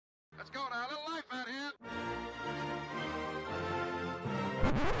Let's go now, a little life out here.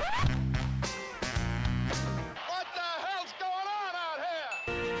 What the hell's going on out here?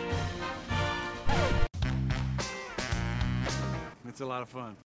 It's a lot of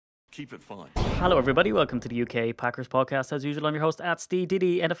fun. Keep it fun. Hello, everybody. Welcome to the UK Packers podcast. As usual, I'm your host at Steve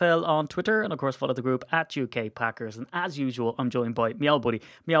Diddy NFL on Twitter, and of course, follow the group at UK Packers. And as usual, I'm joined by Meow Buddy,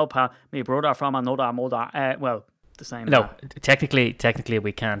 Meow Pa, me brother from another mother. Well, the same. No, technically,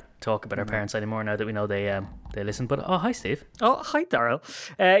 we can't talk about our parents anymore now that we know they listen. But hi, Steve. Oh, hi, Daryl.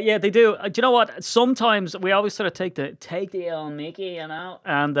 Yeah, they do. Do you know what? Sometimes we always sort of take the old Mickey, you know,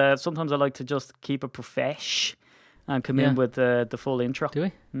 and sometimes I like to just keep it profesh and come in with the full intro. Do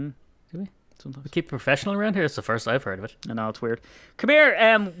we? Do we? We keep professional around here. It's the first I've heard of it. I know, it's weird. Come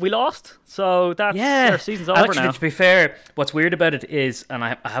here. We lost, so that's our season's over actually, now. To be fair, what's weird about it is, and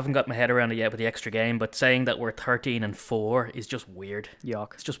I haven't got my head around it yet with the extra game, but saying that we're 13-4 is just weird.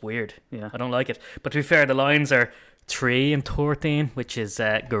 Yuck. It's just weird. Yeah. I don't like it. But to be fair, the Lions are 3-13, which is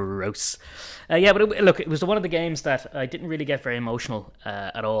gross. But it was one of the games that I didn't really get very emotional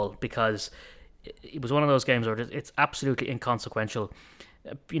at all, because it was one of those games where it's absolutely inconsequential.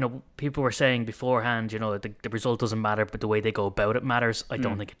 You know, people were saying beforehand, you know, the result doesn't matter, but the way they go about it matters. I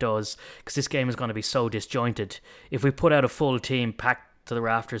don't think it does, because this game is going to be so disjointed. If we put out a full team packed to the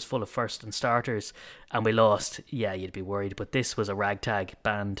rafters full of first and starters and we lost, yeah, you'd be worried. But this was a ragtag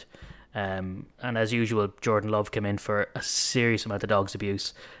band. And as usual, Jordan Love came in for a serious amount of dogs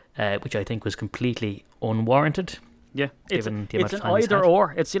abuse, which I think was completely unwarranted. Yeah, it's given the an amount of time he's either had.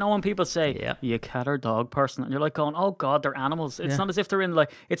 or. It's, you know, when people say, Yeah. you cat or dog person, and you're like going, oh God, they're animals. It's not as if they're in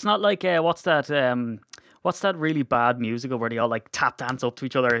like, it's not like, what's that really bad musical where they all like tap dance up to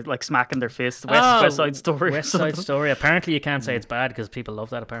each other, like smacking their fists? West Side Story. West Side Story. Apparently, you can't say it's bad because people love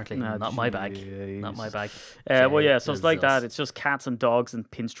that. Apparently, not my bag. Not my bag. Well, yeah, so it's like that. It's just cats and dogs in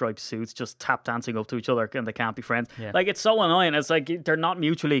pinstripe suits just tap dancing up to each other, and they can't be friends. Yeah. Like, it's so annoying. It's like they're not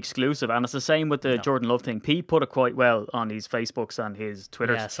mutually exclusive, and it's the same with the Jordan Love thing. Pete put it quite well on his Facebooks and his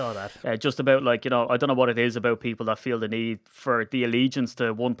Twitters. Yeah, I saw that. Just about, like, you know, I don't know what it is about people that feel the need for the allegiance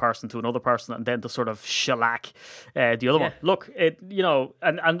to one person to another person, and then to sort of shellac the other one. Look, it, you know,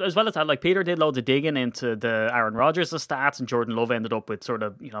 and as well as that, like, Peter did loads of digging into the Aaron Rodgers' stats, and Jordan Love ended up with sort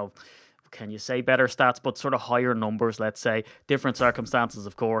of, you know, can you say better stats, but sort of higher numbers, let's say. Different circumstances,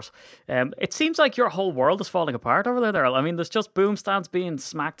 of course. It seems like your whole world is falling apart over there, Daryl. I mean, there's just boom stands being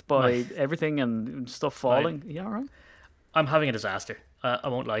smacked by everything and stuff falling. Yeah, all right. I'm having a disaster. I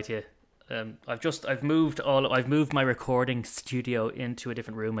won't lie to you. I've moved my recording studio into a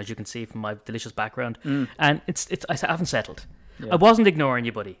different room, as you can see from my delicious background, and I haven't settled. I wasn't ignoring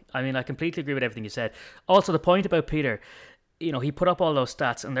you, buddy. I mean, I completely agree with everything you said. Also, the point about Peter, you know, he put up all those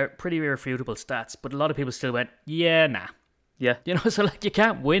stats, and they're pretty irrefutable stats, but a lot of people still went, yeah, nah. Yeah. You know, so like, you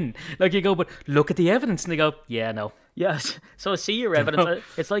can't win. Like, you go, but look at the evidence, and they go, yeah, no. Yes. So see your evidence.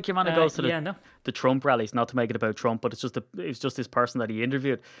 It's like your man who goes to the Trump rallies, not to make it about Trump, but it's just this person that he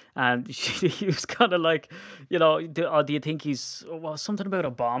interviewed, and he was kind of like, you know, do you think he's something about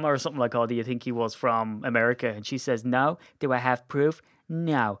Obama or something like? Oh, do you think he was from America? And she says, no. Do I have proof?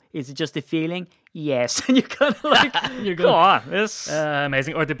 No. Is it just a feeling? Yes. And you're kind of like, go on. It's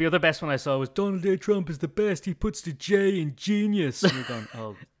amazing. Or the other best one I saw was, Donald J. Trump is the best. He puts the J in genius. And you're going,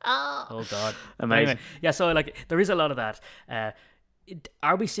 oh God. Amazing. Anyway, yeah, so like, there is a lot of that.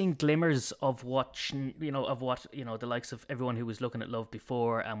 Are we seeing glimmers of what the likes of everyone who was looking at Love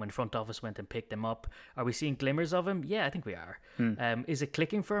before, and when front office went and picked him up, are we seeing glimmers of him? Yeah, I think we are. Is it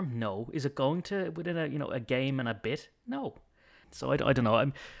clicking for him? No. Is it going to within a game and a bit? No. So I don't know.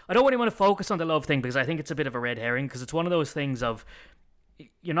 I don't really want to focus on the Love thing, because I think it's a bit of a red herring, because it's one of those things of,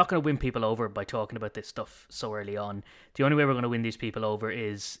 you're not going to win people over by talking about this stuff so early on. The only way we're going to win these people over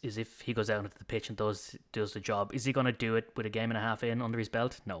is if he goes out into the pitch and does the job. Is he going to do it with a game and a half in under his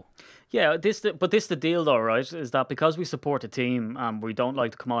belt? No. Yeah, but this the deal though, right? Is that because we support the team, we don't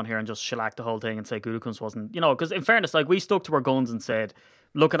like to come on here and just shellac the whole thing and say Gutekunst wasn't, you know, because in fairness, like, we stuck to our guns and said,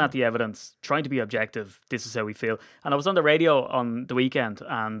 looking at the evidence, trying to be objective, this is how we feel. And I was on the radio on the weekend,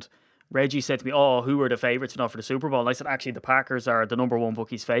 and Reggie said to me, oh, who are the favourites now for the Super Bowl? And I said, actually, the Packers are the number one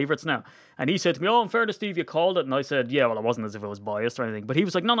bookies' favourites now. And he said to me, oh, in fairness, Steve, you called it. And I said, yeah, well, it wasn't as if it was biased or anything. But he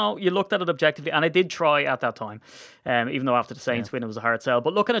was like, no, you looked at it objectively. And I did try at that time, even though after the Saints win, it was a hard sell.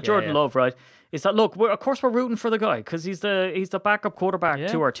 But looking at Jordan Love, right, is that look, of course we're rooting for the guy because he's the backup quarterback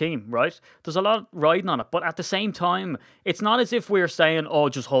to our team, right? There's a lot riding on it, but at the same time, it's not as if we're saying, "Oh,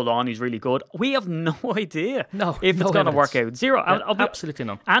 just hold on, he's really good." We have no idea if it's going to work out. Zero, absolutely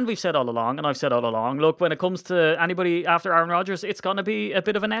none. And we've said all along, and I've said all along, look, when it comes to anybody after Aaron Rodgers, it's going to be a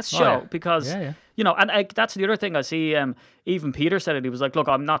bit of an S show because you know, and that's the other thing I see. Even Peter said it. He was like, "Look,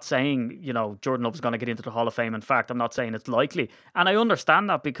 I'm not saying Jordan Love's going to get into the Hall of Fame. In fact, I'm not saying it's likely." And I understand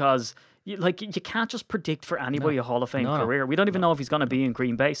that because you can't just predict for anybody a Hall of Fame career. We don't even know if he's going to be in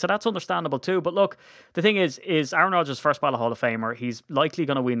Green Bay, so that's understandable too. But look, the thing is Aaron Rodgers first ballot Hall of Famer. He's likely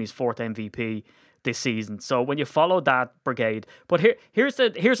going to win his 4th MVP this season. So when you follow that brigade, but here's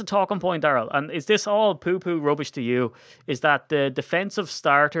a talking point, Daryl, and is this all poo-poo rubbish to you? Is that the defensive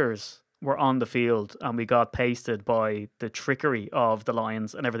starters were on the field and we got pasted by the trickery of the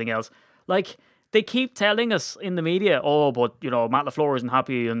Lions and everything else? Like, they keep telling us in the media, oh, but, Matt LaFleur isn't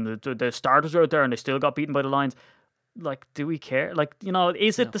happy and the starters are out there and they still got beaten by the Lions. Like, do we care? Like,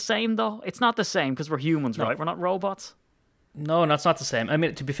 is it the same, though? It's not the same because we're humans, right? We're not robots. No, that's not the same. I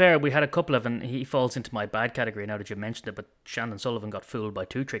mean, to be fair, we had a couple of, and he falls into my bad category now that you mentioned it, but Shandon Sullivan got fooled by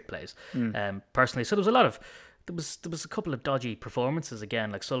 2 trick plays, personally. So there was a lot of... There was a couple of dodgy performances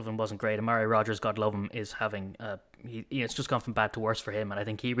again. Like Sullivan wasn't great. Amari Rodgers, God love him, is having it's just gone from bad to worse for him, and I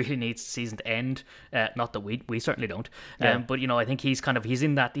think he really needs the season to end. Not that we certainly don't. But I think he's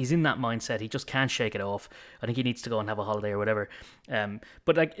in that mindset. He just can't shake it off. I think he needs to go and have a holiday or whatever.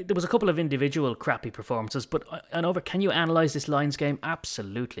 But like there was a couple of individual crappy performances. But can you analyze this Lions game?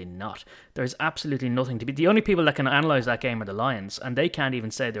 Absolutely not. There's absolutely nothing to be. The only people that can analyze that game are the Lions, and they can't even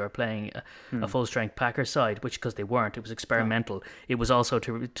say they were playing a full strength Packers side, which because they weren't. It was experimental. No. It was also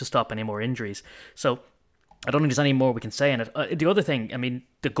to stop any more injuries. So I don't think there's any more we can say in it. The other thing, I mean,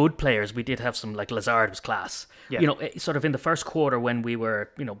 the good players, we did have some, like Lazard was class. Yeah. Sort of in the first quarter when we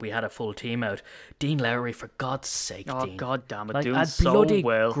were, we had a full team out. Dean Lowry, for God's sake, Dean. God damn it, like, doing so bloody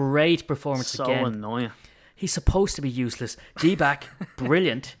well. Great performance again. So annoying. He's supposed to be useless. D-back,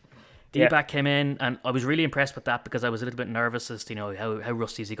 brilliant. D-back came in, and I was really impressed with that because I was a little bit nervous as to, how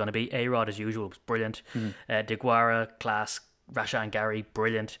rusty is he going to be. A-Rod, as usual, was brilliant. DeGuara, class. Rashan Gary,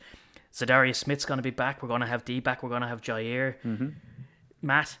 brilliant. Zadarius Smith's going to be back. We're going to have D-back. We're going to have Jair.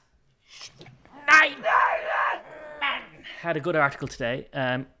 Matt had a good article today.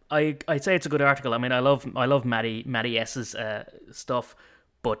 I'd say it's a good article. I mean, I love Matty S's stuff,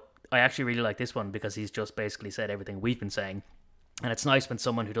 but I actually really like this one because he's just basically said everything we've been saying. And it's nice when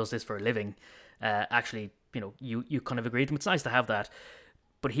someone who does this for a living actually, you kind of agree with them. It's nice to have that.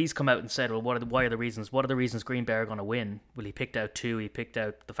 But he's come out and said, well, why are the reasons? What are the reasons Green Bay are going to win? Well, he picked out 2. He picked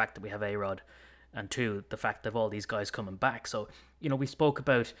out the fact that we have A-Rod, and 2, the fact of all these guys coming back. So, we spoke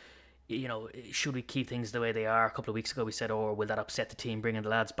about, should we keep things the way they are? A couple of weeks ago, we said, oh, will that upset the team bringing the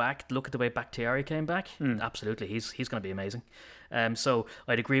lads back? Look at the way Bakhtiari came back. Absolutely, he's going to be amazing. So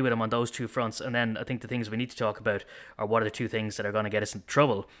I'd agree with him on those 2 fronts. And then I think the things we need to talk about are what are the 2 things that are going to get us into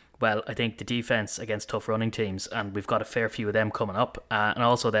trouble. Well, I think the defense against tough running teams, and we've got a fair few of them coming up. And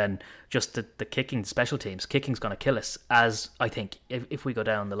also then just the kicking, special teams. Kicking's going to kill us, as I think, if we go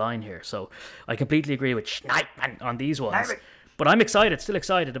down the line here. So I completely agree with Schneidman on these ones. But I'm still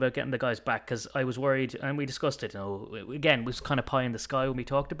excited about getting the guys back because I was worried, and we discussed it. Again, it was kind of pie in the sky when we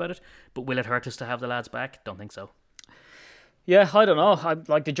talked about it. But will it hurt us to have the lads back? Don't think so. Yeah, I don't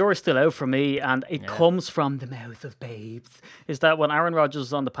know. The jury's still out for me, and it comes from the mouth of babes. Is that when Aaron Rodgers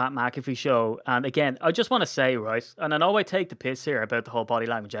was on the Pat McAfee show, and again, I just want to say, right, and I know I take the piss here about the whole body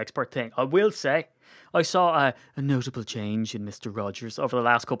language expert thing. I will say, I saw a notable change in Mr. Rodgers over the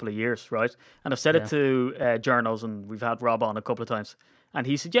last couple of years, right? And I've said it to journals, and we've had Rob on a couple of times. And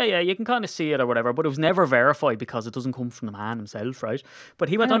he said, yeah, you can kind of see it or whatever, but it was never verified because it doesn't come from the man himself, right? But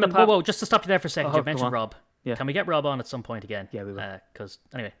he went on the... Whoa, just to stop you there for a second, you mentioned Rob. Yeah. Can we get Rob on at some point again? Yeah, we will. Because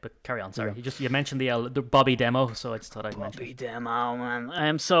anyway, but carry on. Sorry, you mentioned the Bobby demo, so I just thought I'd mention Bobby demo,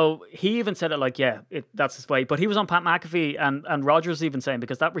 man. So he even said it that's his way. But he was on Pat McAfee, and Rodgers even saying,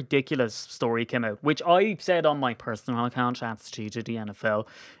 because that ridiculous story came out, which I said on my personal account, chance to the NFL,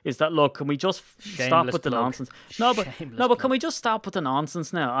 is that look, can we just stop with the nonsense? No, but can we just stop with the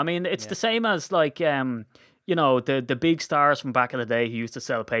nonsense now? I mean, it's the same as like. The big stars from back in the day who used to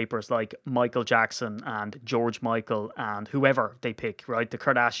sell papers like Michael Jackson and George Michael and whoever they pick, right? The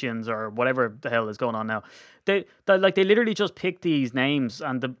Kardashians or whatever the hell is going on now. They literally just pick these names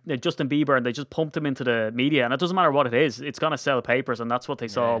and the Justin Bieber, and they just pump them into the media, and it doesn't matter what it is. It's going to sell papers, and that's what they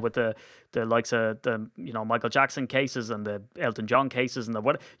saw with the likes of the Michael Jackson cases and the Elton John cases and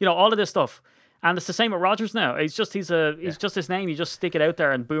all of this stuff. And it's the same with Rodgers now. He's just his name. You just stick it out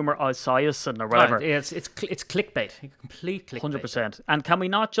there and Boomer Esiason or whatever. Right, it's clickbait, complete clickbait. 100%. And can we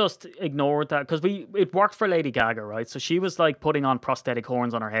not just ignore that? Because it worked for Lady Gaga, right? So she was like putting on prosthetic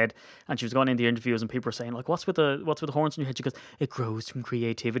horns on her head, and she was going into interviews, and people were saying like, "What's with the horns on your head?" She goes, "It grows from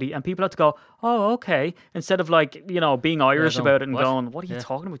creativity," and people had to go, "Oh, okay," instead of like being Irish about it and going, "What are you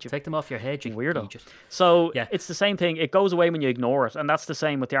talking about? You take them off your head, you weirdo." Egypt. So it's the same thing. It goes away when you ignore it, and that's the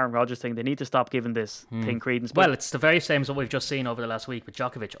same with the Aaron Rodgers thing. They need to stop giving this thing credence. Well, it's the very same as what we've just seen over the last week with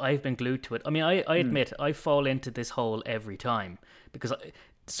Djokovic. I've been glued to it. I mean, I admit I fall into this hole every time because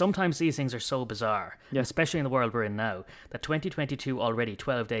sometimes these things are so bizarre, especially in the world we're in now, that 2022 already,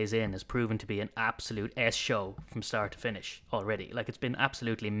 12 days in, has proven to be an absolute S-show from start to finish already. Like, it's been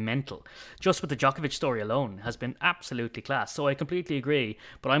absolutely mental. Just with the Djokovic story alone has been absolutely class. So I completely agree,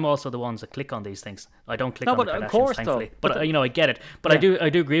 but I'm also the ones that click on these things. I don't click on the Kardashians, of course, thankfully. though. But I get it. But I do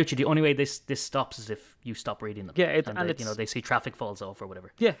agree with you. The only way this stops is if you stop reading them. Yeah, they see traffic falls off or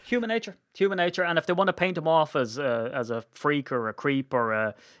whatever. Yeah, human nature. And if they want to paint him off as a freak or a creep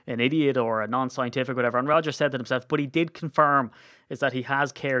or an idiot or a non-scientific or whatever, and Roger said that himself, but he did confirm is that he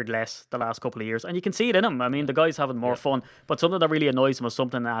has cared less the last couple of years, and you can see it in him. I mean, the guy's having more fun, but something that really annoys him was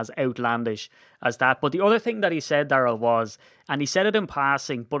something as outlandish as that. But the other thing that he said, Daryl, was, and he said it in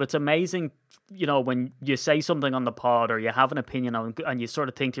passing, but it's amazing, when you say something on the pod or you have an opinion on, and you sort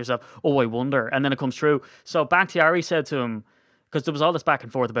of think to yourself, oh, I wonder, and then it comes true. So Bakhtiari said to him, because there was all this back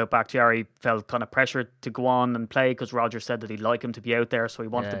and forth about Bakhtiari felt kind of pressured to go on and play because Roger said that he'd like him to be out there, so he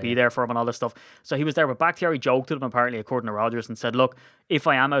wanted to be there for him and all this stuff. So he was there, but Bakhtiari joked at him, apparently, according to Rodgers, and said, look, if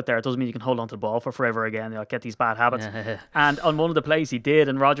I am out there, it doesn't mean you can hold on to the ball for forever again. You'll get these bad habits. And on one of the plays he did,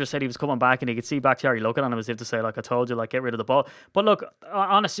 and Rodgers said he was coming back and he could see Bakhtiari looking at him as if to say, like, I told you, like, get rid of the ball. But look,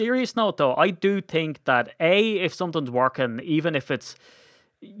 on a serious note, though, I do think that, if something's working, even if it's,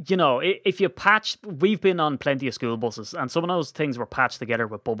 if you patch, we've been on plenty of school buses and some of those things were patched together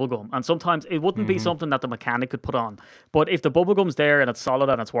with bubblegum, and sometimes it wouldn't be something that the mechanic could put on, but if the bubblegum's there and it's solid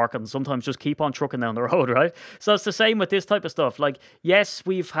and it's working, sometimes just keep on trucking down the road, right? So it's the same with this type of stuff. Like, yes,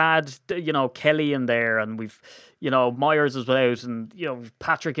 we've had Kelly in there, and we've Myers as well out, and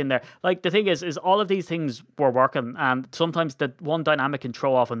Patrick in there. Like, the thing is all of these things were working, and sometimes the one dynamic can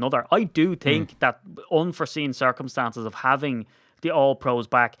throw off another. I do think that unforeseen circumstances of having the all pros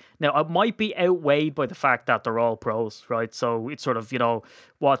back. Now, it might be outweighed by the fact that they're all pros, right? So it's sort of,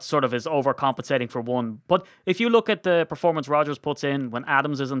 what sort of is overcompensating for one. But if you look at the performance Rodgers puts in when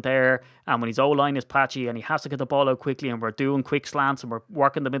Adams isn't there and when his O-line is patchy and he has to get the ball out quickly and we're doing quick slants and we're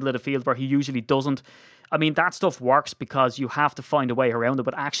working the middle of the field where he usually doesn't, I mean, that stuff works because you have to find a way around it,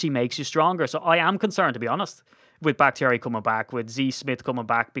 but actually makes you stronger. So I am concerned, to be honest, with Bakhtiari coming back, with Z Smith coming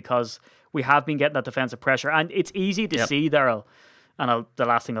back, because we have been getting that defensive pressure. And it's easy to see, Daryl, and the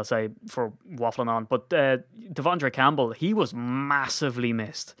last thing I'll say for waffling on, but Devondre Campbell, he was massively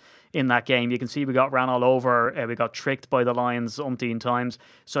missed in that game. You can see we got ran all over. We got tricked by the Lions umpteen times.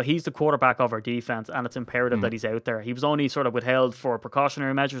 So he's the quarterback of our defense, and it's imperative that he's out there. He was only sort of withheld for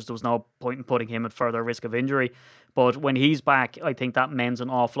precautionary measures. There was no point in putting him at further risk of injury. But when he's back, I think that mends an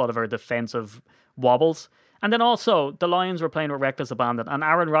awful lot of our defensive wobbles. And then also, the Lions were playing with reckless abandon, and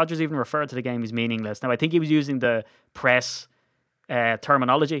Aaron Rodgers even referred to the game as meaningless. Now, I think he was using the press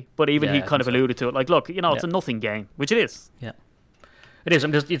terminology, but even he kind of alluded to it. Like, look, it's a nothing game, which it is. Yeah, it is. I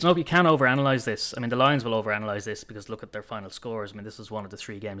mean, you can't overanalyze this. I mean, the Lions will overanalyze this because look at their final scores. I mean, this is one of the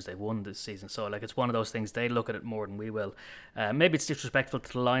 3 games they've won this season, so like it's one of those things. They look at it more than we will. Maybe it's disrespectful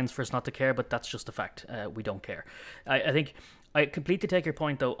to the Lions for us not to care, but that's just a fact. We don't care. I think I completely take your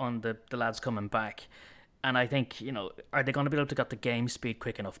point though on the lads coming back. And I think, are they going to be able to get the game speed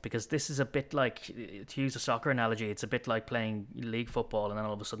quick enough? Because this is a bit like, to use a soccer analogy, it's a bit like playing league football and then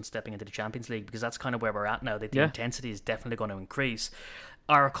all of a sudden stepping into the Champions League, because that's kind of where we're at now. The intensity is definitely going to increase.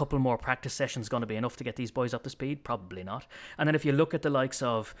 Are a couple more practice sessions going to be enough to get these boys up to speed? Probably not. And then if you look at the likes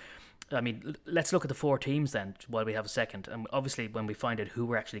of, I mean, let's look at the 4 teams then while we have a second. And obviously when we find out who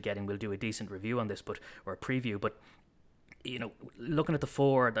we're actually getting, we'll do a decent review on this, or a preview. But, looking at the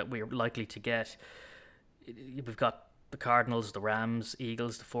 4 that we're likely to get, we've got the Cardinals, the Rams,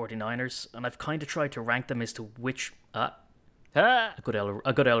 Eagles, the 49ers, and I've kind of tried to rank them as to which a good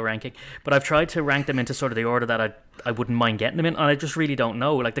L ranking, but I've tried to rank them into sort of the order that I wouldn't mind getting them in, and I just really don't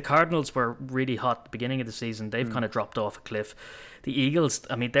know. Like, the Cardinals were really hot at the beginning of the season. They've kind of dropped off a cliff. The Eagles,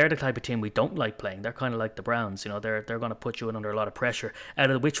 I mean, they're the type of team we don't like playing. They're kind of like the Browns, they're going to put you in under a lot of pressure.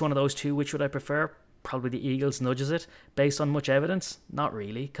 Out of which one of those 2, which would I prefer? Probably the Eagles nudges it based on much evidence. Not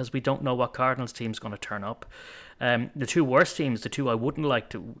really, because we don't know what Cardinals team's going to turn up. The 2 worst teams, the 2 I wouldn't like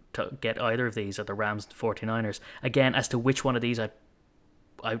to get either of these, are the Rams and 49ers. Again, as to which one of these I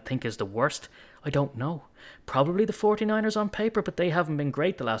I think is the worst? I don't know. Probably the 49ers on paper, but they haven't been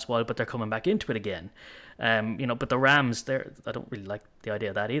great the last while, but they're coming back into it again. But the Rams, I don't really like the idea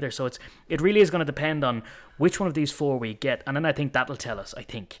of that either. So it really is going to depend on which one of these four we get. And then I think that'll tell us,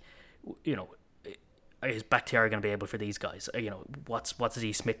 is Bakhtiari going to be able for these guys? What's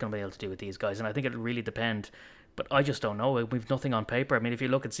Z Smith going to be able to do with these guys? And I think it'll really depend. But I just don't know. We've nothing on paper. I mean, if you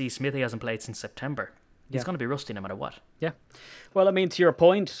look at Z Smith, he hasn't played since September. He's going to be rusty no matter what. Yeah. Well, I mean, to your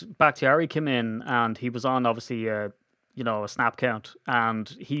point, Bakhtiari came in and he was on, obviously, a snap count. And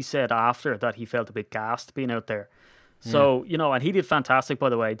he said after that he felt a bit gassed being out there. So, and he did fantastic, by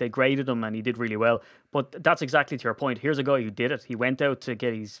the way. They graded him and he did really well. But that's exactly to your point. Here's a guy who did it. He went out to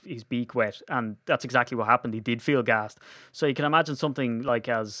get his beak wet. And that's exactly what happened. He did feel gassed. So you can imagine something like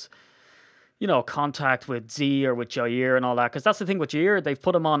as... contact with Z or with Jair and all that. Because that's the thing with Jair, they've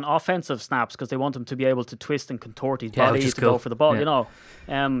put him on offensive snaps because they want him to be able to twist and contort his body to go for the ball,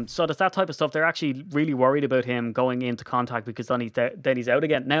 So there's that type of stuff. They're actually really worried about him going into contact because then he's out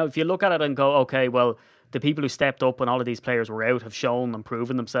again. Now, if you look at it and go, okay, well, the people who stepped up when all of these players were out have shown and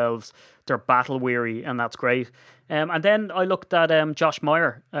proven themselves. They're battle weary, and that's great. And then I looked at Josh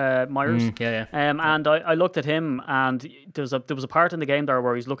Myers. And I looked at him, and there was a part in the game there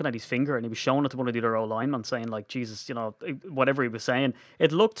where he's looking at his finger, and he was showing it to one of the other linemen, saying like, "Jesus, whatever he was saying."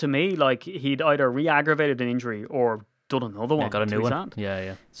 It looked to me like he'd either re-aggravated an injury or done another one. Got a new one. Hand.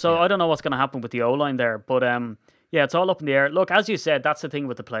 Yeah. So I don't know what's going to happen with the O-line there, but it's all up in the air. Look, as you said, that's the thing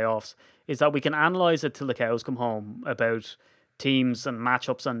with the playoffs, is that we can analyse it till the cows come home about teams and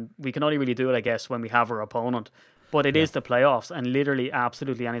matchups, and we can only really do it, I guess, when we have our opponent. But it is the playoffs, and literally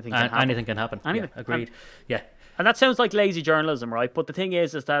absolutely anything can happen. Anything can happen. Anything. Yeah, agreed. And that sounds like lazy journalism, right? But the thing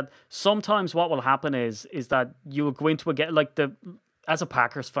is that sometimes what will happen is that you will go into a game, like as a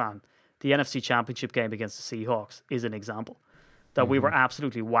Packers fan, the NFC Championship game against the Seahawks is an example. That we were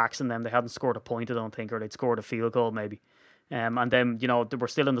absolutely waxing them. They hadn't scored a point, I don't think, or they'd scored a field goal maybe. And then, they were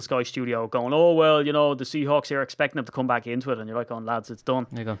still in the Sky studio going, oh, well, the Seahawks here expecting them to come back into it. And you're like, lads, it's done.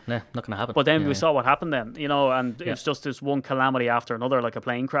 You're going, not going to happen. But then we saw what happened then, and it was just this one calamity after another, like a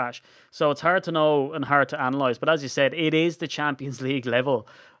plane crash. So it's hard to know and hard to analyse. But as you said, it is the Champions League level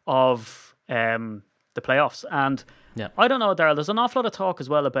of the playoffs. And I don't know, Darryl, there's an awful lot of talk as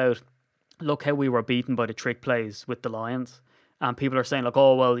well about, look how we were beaten by the trick plays with the Lions. And people are saying, like,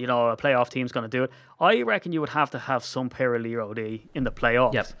 oh, well, a playoff team's going to do it. I reckon you would have to have some pair of Leroy D in the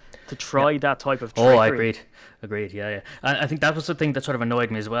playoffs to try that type of trickery. Oh, I agreed, yeah. And I think that was the thing that sort of annoyed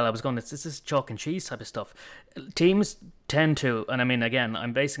me as well. I was going, this is chalk and cheese type of stuff. Teams tend to, and I mean, again,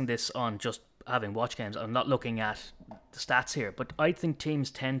 I'm basing this on just having watched games. I'm not looking at the stats here, but I think teams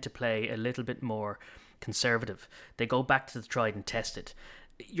tend to play a little bit more conservative. They go back to the tried and tested.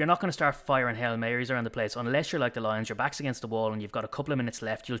 You're not going to start firing Hail Marys around the place unless you're like the Lions, your back's against the wall and you've got a couple of minutes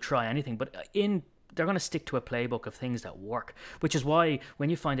left, you'll try anything. But they're going to stick to a playbook of things that work, which is why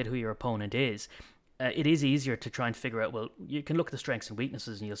when you find out who your opponent is, it is easier to try and figure out, well, you can look at the strengths and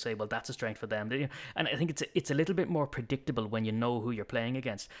weaknesses and you'll say, well, that's a strength for them. And I think it's a little bit more predictable when you know who you're playing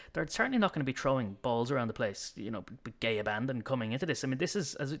against. They're certainly not going to be throwing balls around the place, with gay abandon coming into this. I mean, this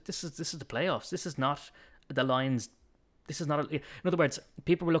is the playoffs. This is not the Lions. This is not in other words,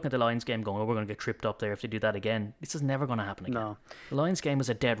 people were looking at the Lions game going, we're going to get tripped up there if they do that again. This is never going to happen again. No. The Lions game was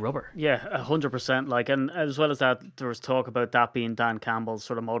a dead rubber. Yeah, 100%. And as well as that, there was talk about that being Dan Campbell's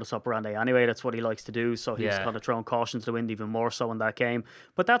sort of modus operandi anyway. That's what he likes to do. So he's kind of thrown caution to the wind even more so in that game.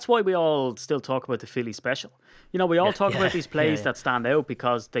 But that's why we all still talk about the Philly special. We all talk about these plays that stand out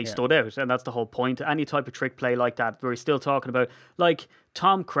because they stood out. And that's the whole point. Any type of trick play like that, we're still talking about. Like,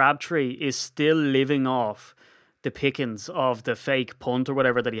 Tom Crabtree is still living off the pickings of the fake punt or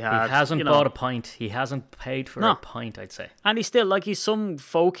whatever that he had. He hasn't bought a pint. He hasn't paid for a pint, I'd say. And he's still, he's some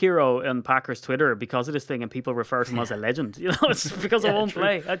folk hero in Packers Twitter because of this thing, and people refer to him as a legend. It's because of one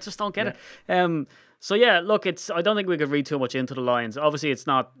play. I just don't get it. So look, I don't think we could read too much into the Lions. Obviously, it's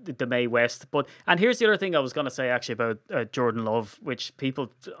not the May West, and here's the other thing I was going to say actually about Jordan Love, which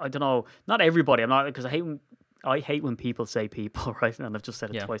people, I don't know, not everybody. I'm not, because I hate when people say people, right? And I've just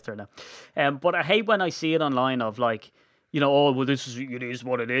said it twice there now. But I hate when I see it online of it is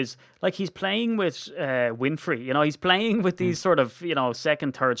what it is. Like, he's playing with Winfrey, he's playing with these sort of,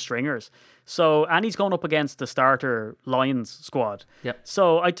 second, third stringers. And he's going up against the starter Lions squad. Yep.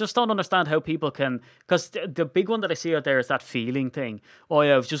 So I just don't understand how people can, because the big one that I see out there is that feeling thing. Oh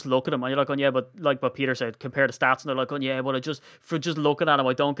yeah, I was just looking at him, and you're like, oh yeah, but like what Peter said, compare the stats, and they're like, oh yeah, but for just looking at him,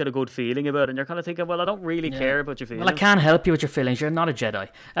 I don't get a good feeling about it. And you're kind of thinking, well, I don't really care about your feelings. Well, I can't help you with your feelings. You're not a Jedi.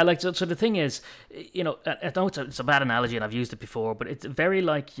 So the thing is, I know it's a bad analogy, and I've used it before, but it's very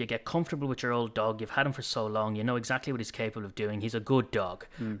like you get comfortable with your old dog. You've had him for so long, you know exactly what he's capable of doing. He's a good dog,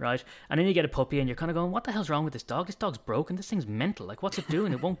 right? And then you get a puppy, and you're kind of going, what the hell's wrong with this dog? This dog's broken. This thing's mental. Like, what's it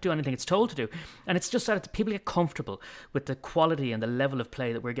doing? It won't do anything it's told to do. And it's just that people get comfortable with the quality and the level of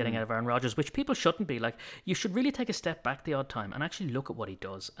play that we're getting out of Aaron Rodgers, which people shouldn't be. Like, you should really take a step back the odd time and actually look at what he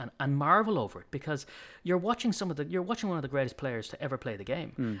does and marvel over it, because you're watching one of the greatest players to ever play the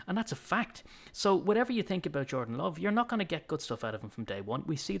game, and that's a fact. So whatever you think about Jordan Love, you're not going to get good stuff out of him from day one.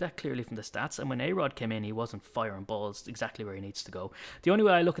 We see that clearly from the stats, and when A-Rod came in, he wasn't firing balls exactly where he needs to go. The only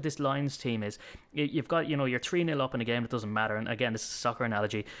way I look at this Lions team is you've got, you're 3-0 up in a game that doesn't matter, and again, this is a soccer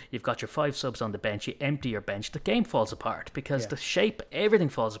analogy. You've got your 5 subs on the bench, you empty your bench, the game falls apart because the shape, everything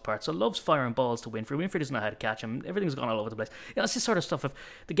falls apart. So Love's firing balls to Winfrey. Winfrey doesn't know how to catch him. Everything's gone all over the place. It's this sort of stuff. If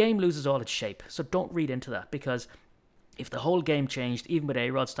the game loses all its shape, so don't read into that, because if the whole game changed, even with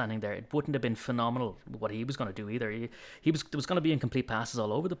A-Rod standing there, it wouldn't have been phenomenal what he was going to do either. There was going to be incomplete passes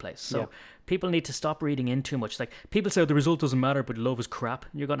all over the place. So people need to stop reading in too much. Like, people say the result doesn't matter, but Love is crap.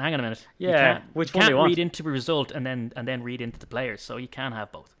 You're going, hang on a minute. Yeah, you can't read into the result and then read into the players. So you can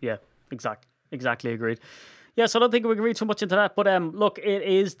have both. Yeah, exactly agreed. Yeah, so I don't think we can read too much into that. But look, it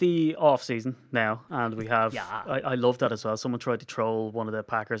is the off season now, and we have. Yeah. I love that as well. Someone tried to troll one of the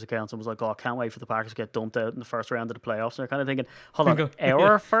Packers accounts and was like, "Oh, I can't wait for the Packers to get dumped out in the first round of the playoffs." And you're kind of thinking, "Hold on,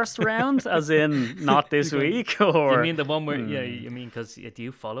 our first round, as in not this week, or you mean the one where? Yeah, you mean because do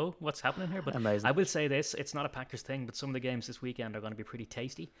you follow what's happening here? But amazing. I will say this: it's not a Packers thing, but some of the games this weekend are going to be pretty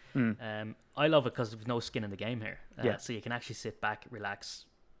tasty. I love it because there's no skin in the game here. So you can actually sit back, relax,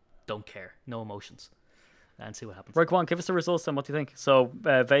 don't care, no emotions, and see what happens. Right, go on, give us the results then. What do you think? So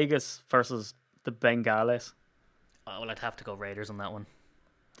Vegas versus the Bengals. Oh, well, I'd have to go Raiders on that one.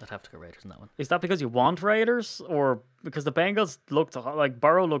 Is that because you want Raiders, or because the Bengals looked like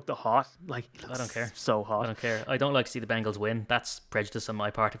Burrow looked hot? Like, I don't care. So hot. I don't care. I don't like to see the Bengals win. That's prejudice on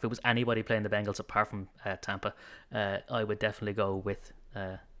my part. If it was anybody playing the Bengals apart from Tampa, I would definitely go with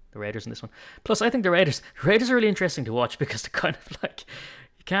the Raiders in this one. Plus, I think the Raiders are really interesting to watch because they're kind of like.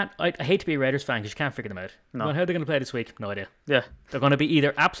 I hate to be a Raiders fan because you can't figure them out. No. Well, how are they going to play this week? No idea. Yeah. They're going to be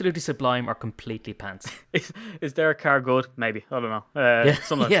either absolutely sublime or completely pants. Is their car good? Maybe. I don't know.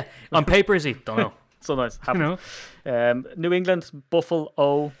 Sometimes. Yeah. On paper, is he? Don't know. Sometimes. New England,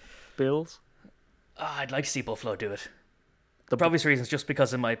 Buffalo Bills. I'd like to see Buffalo do it. For obvious reasons, just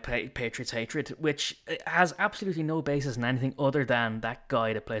because of my Patriots hatred, which has absolutely no basis in anything other than that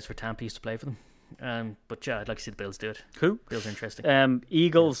guy that plays for Tampa used to play for them. But yeah, I'd like to see the Bills do it. Who? Bills are interesting.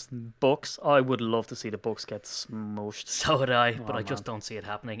 Eagles, Bucks. I would love to see the Bucks get smushed. So would I, but I just don't see it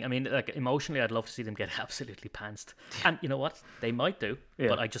happening. I mean, like, emotionally, I'd love to see them get absolutely pantsed. And you know what? They might do,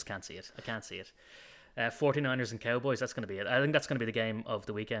 but I just can't see it. I can't see it. 49ers and Cowboys, that's going to be it. I think that's going to be the game of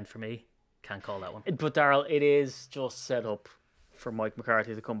the weekend for me. Can't call that one. But Daryl, it is just set up for Mike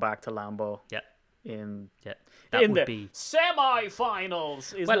McCarthy to come back to Lambeau. Yeah. That would be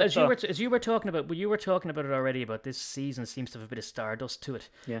semi-finals. Well, as you were talking about it already. About this season seems to have a bit of stardust to it.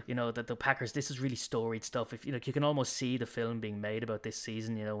 Yeah, you know that the Packers. This is really storied stuff. If you can almost see the film being made about this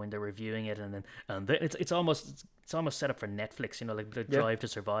season. You know, when they're reviewing it, and it's almost set up for Netflix. You know, like the Drive to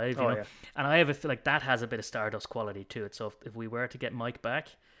Survive. You know? Yeah. And I have a feel like that has a bit of stardust quality to it. So if we were to get Mike back,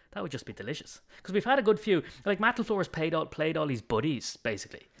 that would just be delicious, because we've had a good few. Like, Matt LaFleur's played all his buddies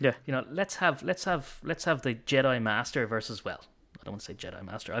basically. Yeah, you know, let's have the Jedi Master versus, well, I don't want to say Jedi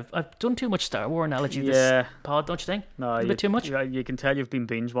Master. I've done too much Star Wars analogy this pod, don't you think? No, a bit too much. You can tell you've been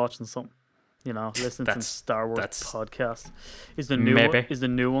binge watching something. You know, listening to some Star Wars podcast. Is the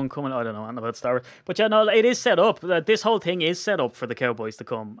new one coming? I don't know anything about Star Wars, but yeah, no, it is set up. This whole thing is set up for the Cowboys to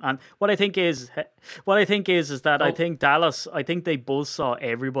come. And what I think is that I think Dallas, I think they buzzsaw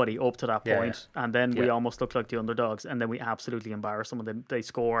everybody up to that point, and then we almost looked like the underdogs, and then we absolutely embarrass them, and then they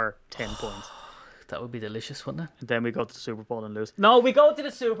score 10 points. That would be delicious, wouldn't it? And then we go to the Super Bowl and lose. No, we go to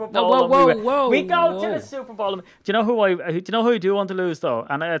the Super Bowl. No, we go to the Super Bowl. Do you know who I do want to lose though?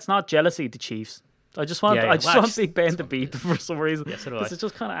 And it's not jealousy. The Chiefs. I just want Big Ben to beat them for some reason. Yes, because it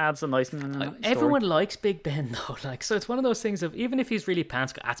just kind of adds a nice. Everyone likes Big Ben though. Like, so it's one of those things of, even if he's really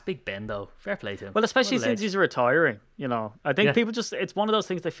pants, that's Big Ben though. Fair play to him. Well, especially since he's retiring. You know, I think people just, it's one of those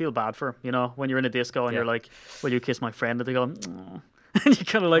things they feel bad for. You know, when you're in a disco and you're like, "Will you kiss my friend?" And they go, "Aww." And you're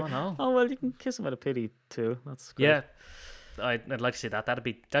kind of like, oh well, you can kiss him out of pity too. That's great. Yeah. I'd like to see that.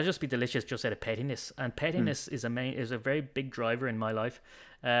 That'd just be delicious, just out of pettiness. And pettiness is a very big driver in my life.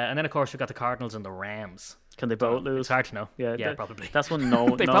 And then of course we've got the Cardinals and the Rams. Can they both lose? It's hard to know. Yeah, probably. That's when they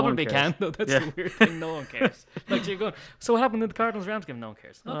no probably one cares. can, though. That's the weird thing. No one cares. Like, you're going, so what happened in the Cardinals Rams game? No one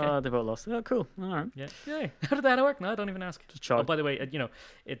cares. Okay. They both lost. Oh, cool. All right. Yeah. How did that work? No, I don't even ask. Just try. Oh, by the way,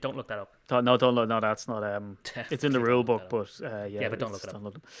 don't look that up. Don't look. No, that's not. It's in the rule book, but yeah. But don't look it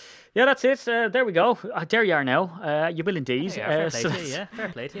up. Yeah, that's it. There we go. There you are now. You will indeed. Fair play to you. Yeah, fair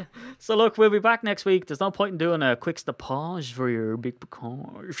play to you. So look, we'll be back next week. There's no point in doing a quick stoppage for your big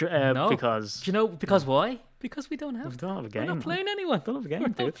because No. because Do you know because why? Because we don't have to. don't have a game. We're not playing anyone. Don't have a game, We're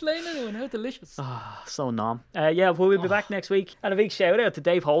dude. not playing anyone. How delicious. So numb. Yeah, we'll be back next week. And a big shout out to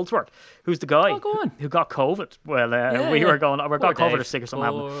Dave Holdsworth, who's the guy go on. who got COVID. Well, we got COVID or sick or something.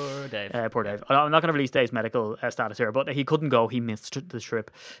 Poor Dave. Poor Dave. I'm not going to release Dave's medical status here, but he couldn't go. He missed the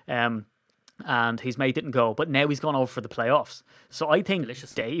trip. And his mate didn't go, but now he's gone over for the playoffs. So I think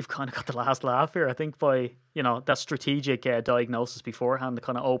Dave kind of got the last laugh here. I think by that strategic diagnosis beforehand that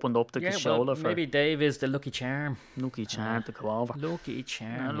kind of opened up the shoulder for maybe Dave is the lucky charm. Lucky charm to go over. Lucky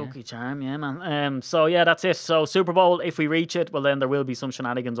charm. Lucky charm, yeah, man. So yeah, that's it. So Super Bowl, if we reach it, well then there will be some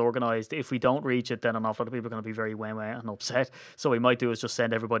shenanigans organised. If we don't reach it, then an awful lot of people are going to be very wah and upset. So what we might do is just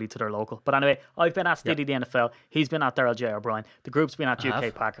send everybody to their local. But anyway, I've been at Stiddy the NFL. He's been at Daryl J. O'Brien. The group's been at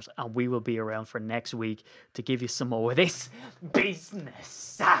UK Packers, and we will be around for next week to give you some more of this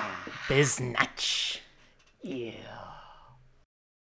business. Business. Yeah.